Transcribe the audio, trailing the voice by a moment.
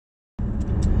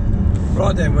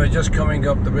Right then, we're just coming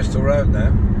up the Bristol Road now.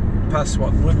 Past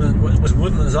what was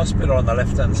Woodlands Hospital on the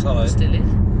left-hand side. Still is.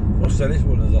 Well, still is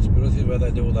Woodlands Hospital. This is where they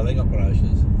do all the leg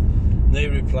operations. Knee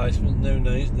replacement, new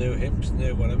knees, new hips,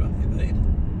 new whatever you need.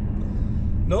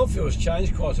 Northfield's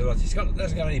changed quite a lot. It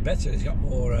doesn't get any better. It's got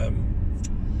more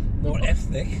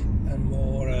ethnic and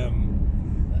more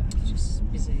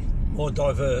just busy. More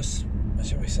diverse,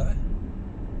 shall we say?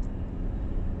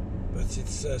 But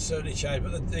it's certainly changed.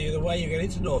 But the way you get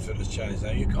into Northfield has changed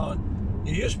now. You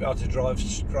used to be able to drive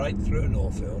straight through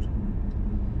Northfield,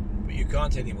 but you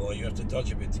can't anymore. You have to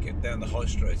dodge a bit to get down the high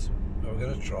street. Well, we're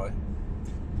going to try.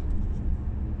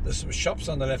 There's some shops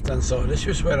on the left-hand side. This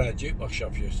is where our Jukebox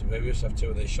Shop used to be. We used to have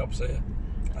two of these shops here.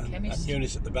 And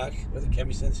units at the back, where the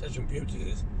chemist and Session Beauty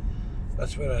is.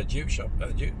 That's where our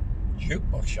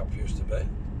Jukebox Shop used to be.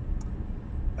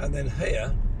 And then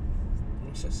here,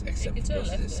 except you can turn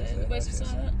left there. Where's the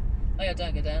sign at? Oh yeah,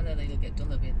 don't go down there, they'll get done.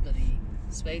 There'll be a bloody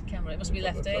speed camera. It must be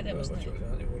left there then, mustn't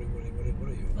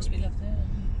it? Must be left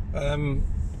there.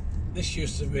 This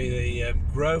used to be the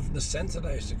Grosvenor Centre,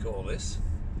 they used to call this.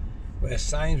 Where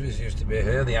Sainsbury's used to be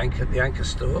here, the anchor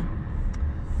store.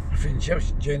 I think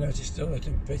Gino's is still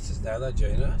doing pizzas now, they're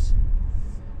Gino's.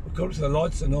 We've come to the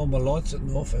lights, the normal lights at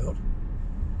Northfield.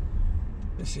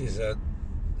 This is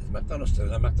McDonald's still.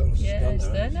 No, McDonald's is gone it's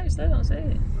now. there. No, it's there, I'll see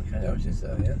it. Okay, no, it is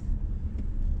there, yeah.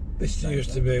 This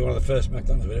used to be one of the first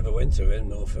McDonald's we ever went to in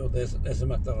Northfield. There's a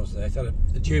McDonald's there. It had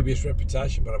a dubious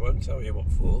reputation, but I won't tell you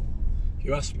what for. If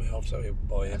you ask me, I'll tell you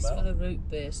by email. That's for the root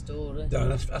beer story. No,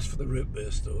 that's for the root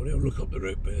beer story. I'll look up the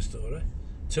root beer story.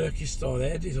 Turkish style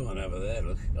hair design over there,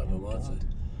 look. God almighty.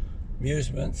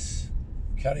 Amusements,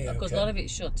 karaoke. Of course, a lot of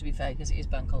it's shut, to be fair, because it is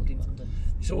bank holiday Monday.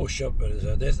 It's all shut,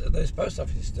 but there's post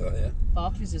office still here.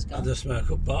 Barclays has gone. And the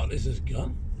smoke up. Barclays has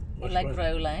gone.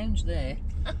 Allegro Lounge there.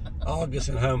 Argus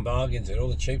and Home Bargains here. All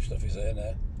the cheap stuff is there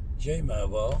now.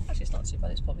 G-Mobile. Actually, it's not too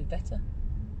bad. It's probably better.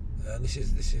 This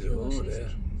is all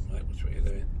there. Right, what's what you're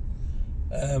doing?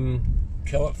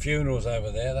 Co-op Funerals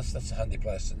over there. That's a handy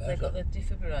place to know. They've got the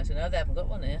defibrillator. No, they haven't got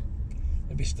one here.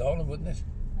 It'd be stolen, wouldn't it?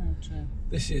 Oh, true.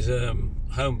 This is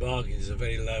Home Bargains, a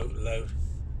very low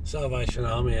Salvation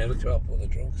Army here to help all the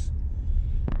drunks.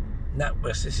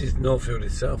 NatWest, this is Northfield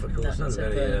itself, of course. That's a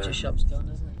furniture shop's gone,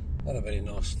 isn't it? Not a very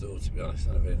nice store, to be honest.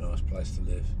 Not a very nice place to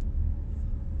live.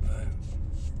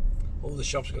 All the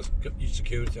shops got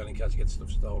security on in case you get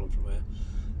stuff stolen from here.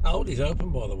 Aldi's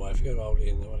open, by the way. If you go to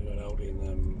Aldi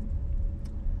in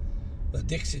the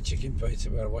Dixie Chicken Pizza,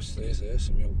 where I watched these here,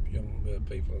 some young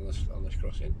people on this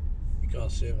crossing. You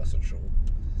can't see them, that's a trouble.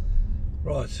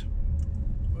 Right,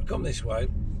 we'll come this way.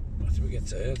 After we get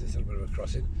to here, there's a little bit of a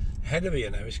crossing. Ahead of here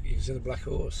now, you can see the Black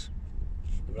Horse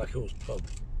pub.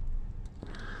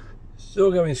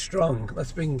 Still going strong.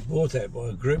 That's being bought out by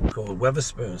a group called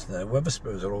Wetherspoons now.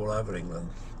 Wetherspoons are all over England.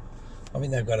 I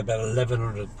think they've got about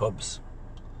 1,100 pubs.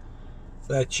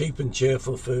 They're cheap and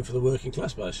cheerful food for the working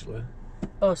class, basically.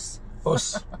 Us,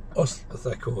 as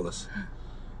they call us.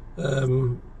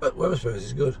 But Wetherspoons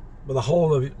is good. But the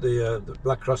whole of the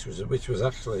Black Cross, which was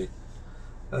actually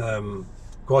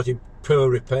quite in poor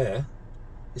repair.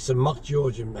 It's a mock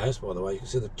Georgian house, by the way. You can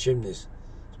see the chimneys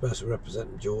supposed to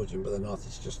represent Georgian, but they're not.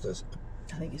 It's just I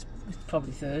think it's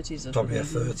probably 30s. Or probably a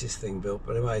 30s thing built.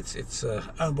 But anyway, it's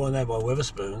owned by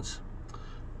Wetherspoons.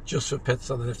 Just for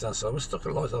pets on the left hand side. We're stuck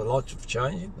at lights. The lights are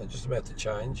changing. They're just about to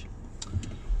change.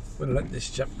 We're going to let this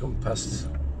chap come past.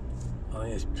 I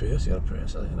think it's Prius. You got a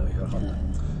Prius, I think. No, you got a Honda.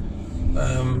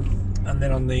 And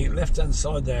then on the left hand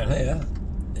side down here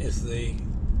is the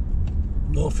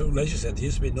Northfield Leisure Centre. It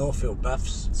used to be Northfield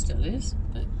Baths. It still is.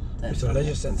 But it's a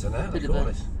leisure centre now, they call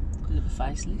it. Bit of a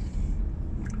facelift.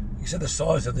 You see the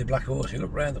size of the Black Horse. You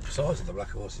look round, the size of the Black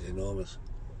Horse is enormous.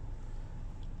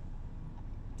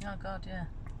 Oh God, yeah.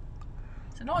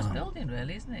 It's a nice building,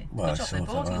 really, isn't it? Well, Good job they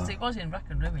bought it. It was in rack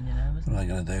and ruin, you know, wasn't it? What are they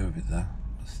going to do with it, though?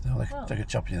 Still, they could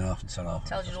chop it in half and sell half.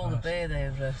 Tells you all the beer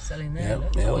they're selling there.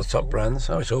 Yeah, all the top brands.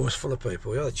 Oh, it's always full of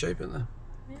people. Yeah, they're cheap, aren't they?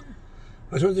 Yeah.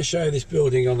 I just wanted to show you this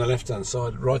building on the left-hand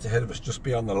side, right ahead of us, just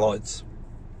beyond the lights.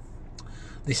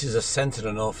 This is a centre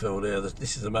of Northfield here.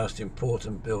 This is the most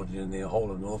important building in the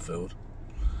whole of Northfield.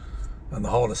 And the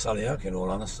whole of Salioke, in all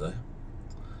honesty.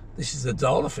 This is the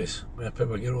Dole office, where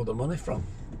people get all the money from.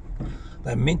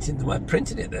 They're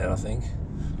printing it there, I think.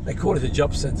 They call it a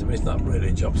job centre, but it's not really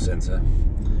a job centre.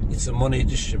 It's a money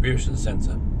distribution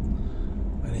centre.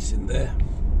 And it's in there.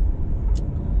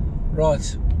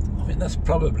 Right. I think that's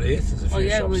probably it. There's a few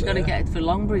shops we've got to get it for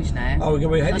Longbridge now. Oh,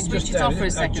 we're heading just down.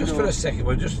 Just for a second.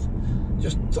 We're just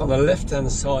on the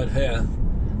left-hand side here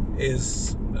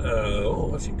is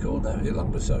what's it called now? Is it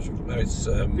Longbridge Social Club? No, it's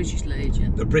British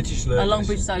Legion. the British Legion.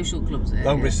 Longbridge Social Club's there.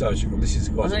 Longbridge Social Club. This is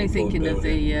quite. I was only thinking of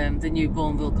the new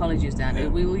Bourneville colleges down here.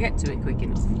 We will get to it quick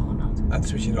enough or not. And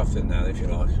switch it off then now, if you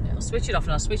like. Yeah, I'll switch it off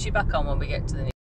and I'll switch it back on when we get to the